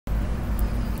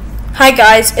Hi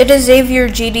guys, it is Xavier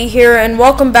GD here and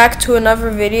welcome back to another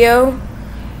video.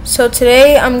 So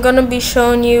today I'm going to be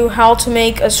showing you how to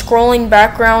make a scrolling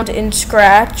background in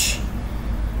Scratch,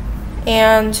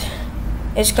 and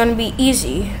it's going to be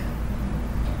easy.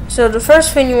 So the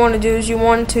first thing you want to do is you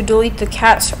want to delete the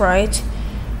cat sprite,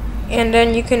 and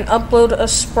then you can upload a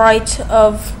sprite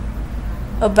of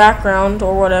a background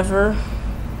or whatever.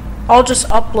 I'll just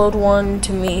upload one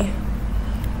to me.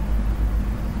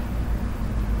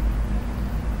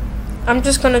 I'm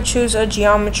just going to choose a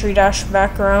Geometry Dash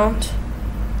background.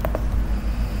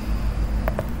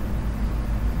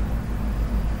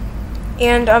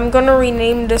 And I'm going to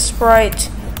rename this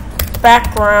sprite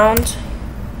background.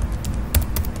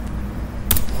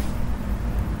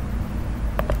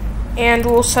 And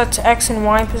we'll set to X and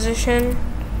Y position.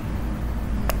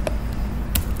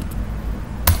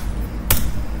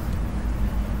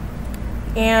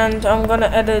 And I'm going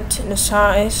to edit the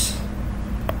size.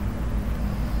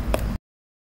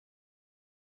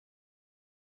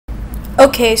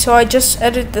 Okay, so I just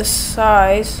edited the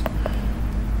size.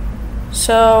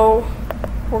 So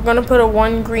we're gonna put a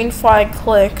 1 green flag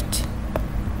clicked.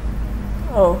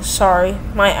 Oh, sorry,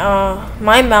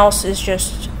 my mouse is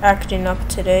just acting up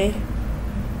today.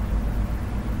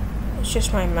 It's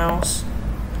just my mouse.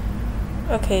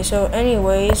 Okay, so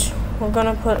anyways, we're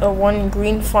gonna put a 1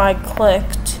 green flag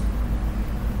clicked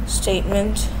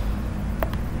statement.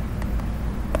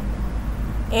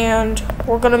 And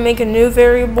we're gonna make a new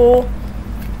variable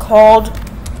called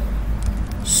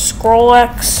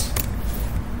scrollx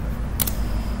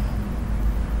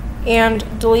and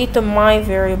delete the my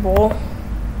variable.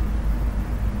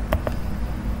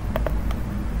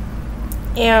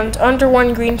 And under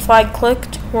 1 green flag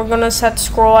clicked, we're going to set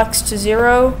scrollx to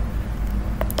 0,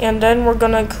 and then we're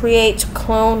going to create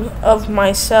clone of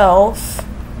myself,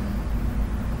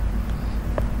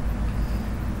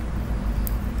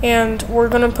 and we're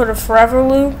going to put a forever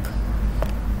loop.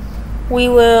 We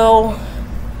will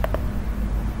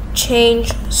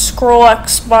change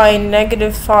scrollx by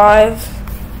 -5.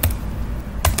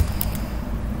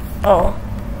 Oh.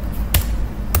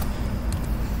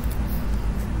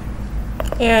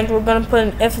 And we're going to put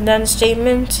an if-then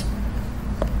statement.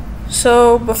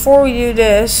 So before we do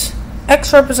this,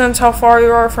 X represents how far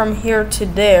you are from here to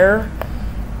there.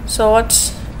 So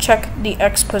let's check the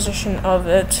X position of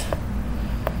it.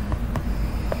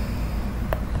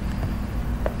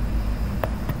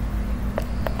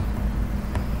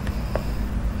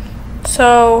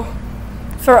 So,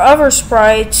 for other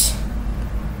sprites,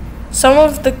 some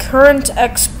of the current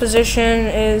X position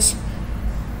is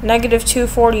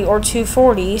 -240 or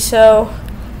 240, so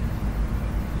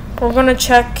we're going to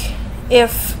check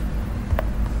if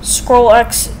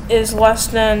scrollx is less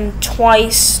than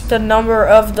twice the number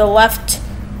of the left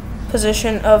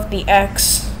position of the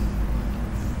X.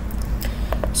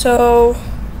 So,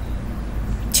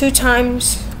 2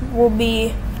 times will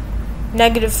be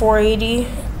 -480.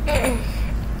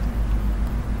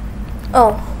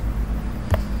 Oh.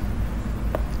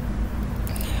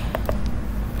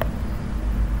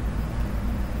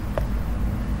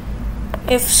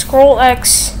 If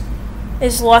scrollx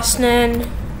is less than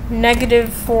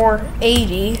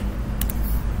 -480,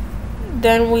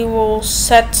 then we will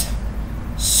set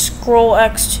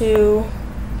scrollx to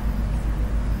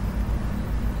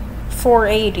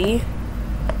 480.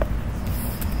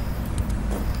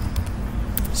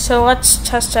 So let's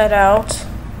test that out.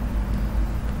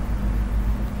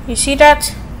 You see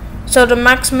that? So the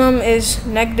maximum is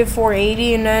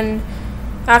 -480, and then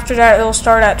after that it'll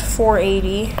start at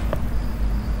 480.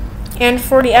 And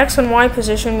for the X and Y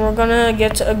position, we're gonna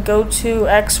get a go to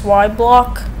XY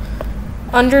block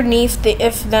underneath the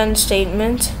if then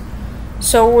statement.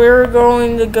 So we're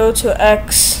going to go to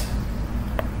X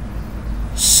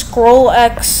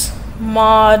scrollx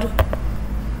mod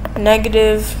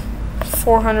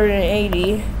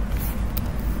 -480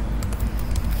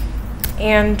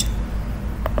 and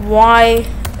Y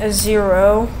is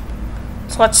 0.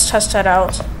 So let's test that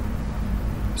out.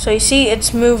 So you see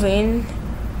it's moving,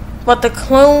 but the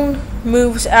clone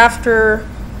moves after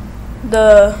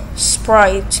the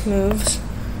sprite moves.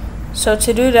 So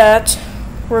to do that,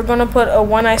 we're going to put a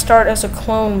when I start as a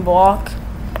clone block,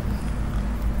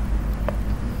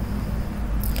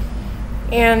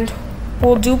 and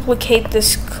we'll duplicate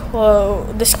this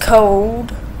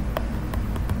code.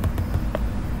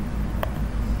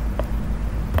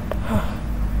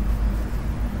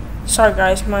 Sorry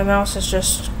guys, my mouse is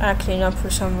just acting up for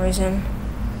some reason.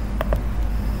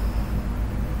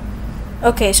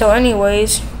 Okay, so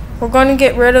anyways, we're going to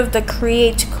get rid of the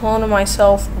create clone of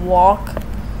myself walk.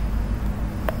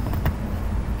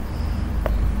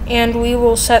 and we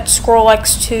will set scroll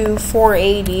X to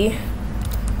 480.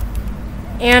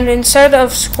 And instead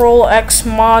of scroll X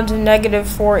mod negative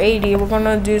 480, we're going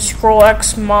to do scroll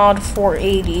X mod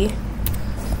 480.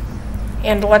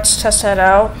 And let's test that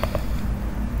out.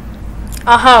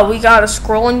 Aha, we got a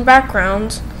scrolling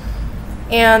background.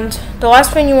 And the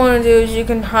last thing you want to do is you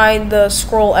can hide the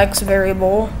scroll X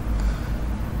variable.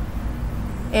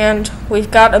 And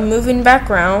we've got a moving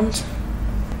background.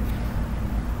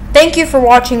 Thank you for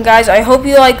watching, guys. I hope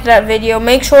you liked that video.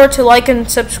 Make sure to like and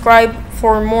subscribe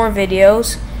for more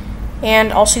videos.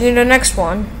 And I'll see you in the next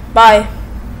one. Bye.